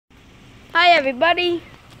Hi everybody,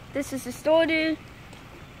 this is the store dude,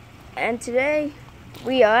 and today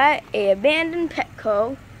we are at a abandoned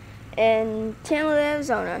Petco in Chandler,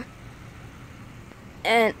 Arizona.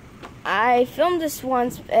 And I filmed this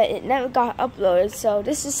once, but it never got uploaded, so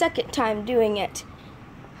this is the second time doing it.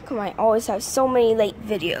 How come I always have so many late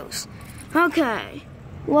videos? Okay,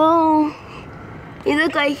 well, you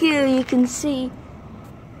look right here, you can see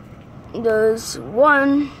there's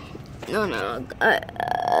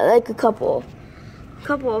like a couple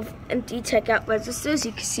of empty checkout registers.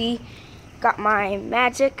 You can see, got my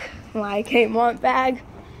Magic, my Kmart bag,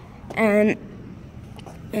 and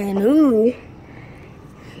ooh,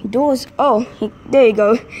 doors. Oh, there you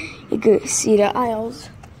go. You can see the aisles.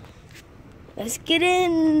 Let's get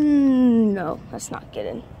in. No, let's not get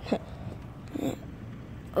in.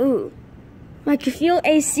 Ooh, I can feel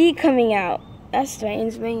AC coming out. That's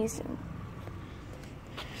strange, amazing.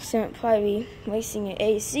 Shouldn't probably be wasting your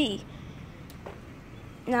AC.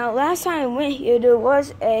 Now, last time I went here, we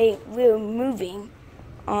were moving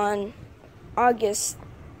on August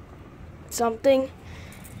something,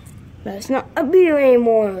 but it's not up here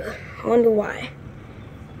anymore. I wonder why.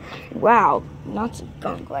 Wow, lots of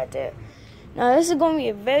gunk right there. Now, this is going to be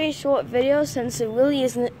a very short video since it really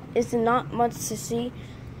is not much to see.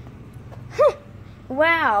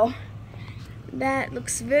 Wow, that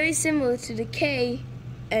looks very similar to the K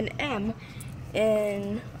and M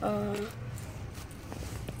in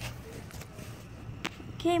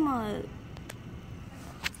Kmart.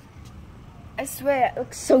 I swear it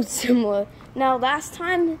looks so similar. Now last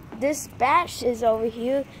time, this batch is over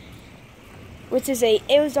here, which is a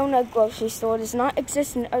Arizona grocery store. Does not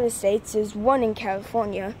exist in other states. There's one in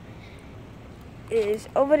California. It is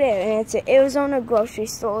over there, and it's an Arizona grocery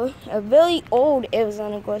store, a really old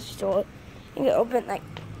Arizona grocery store. I think it opened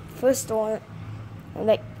first store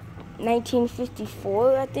like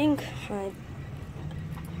 1954, I think.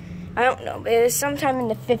 I don't know, but it was sometime in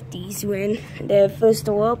the 50s when the first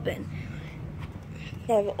store opened.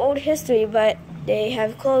 They have an old history, but they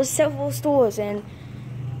have closed several stores, and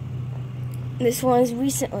this one's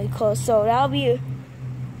recently closed, so I'll be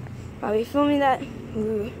filming that.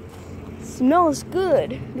 Ooh, smells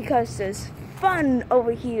good because there's fun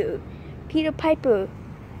over here. Peter Piper.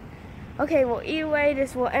 Okay, well, either way,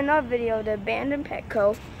 this will end our video, the abandoned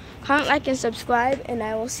Petco. Comment, like, and subscribe, and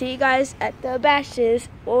I will see you guys at the bashes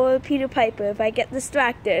or Peter Piper if I get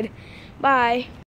distracted. Bye.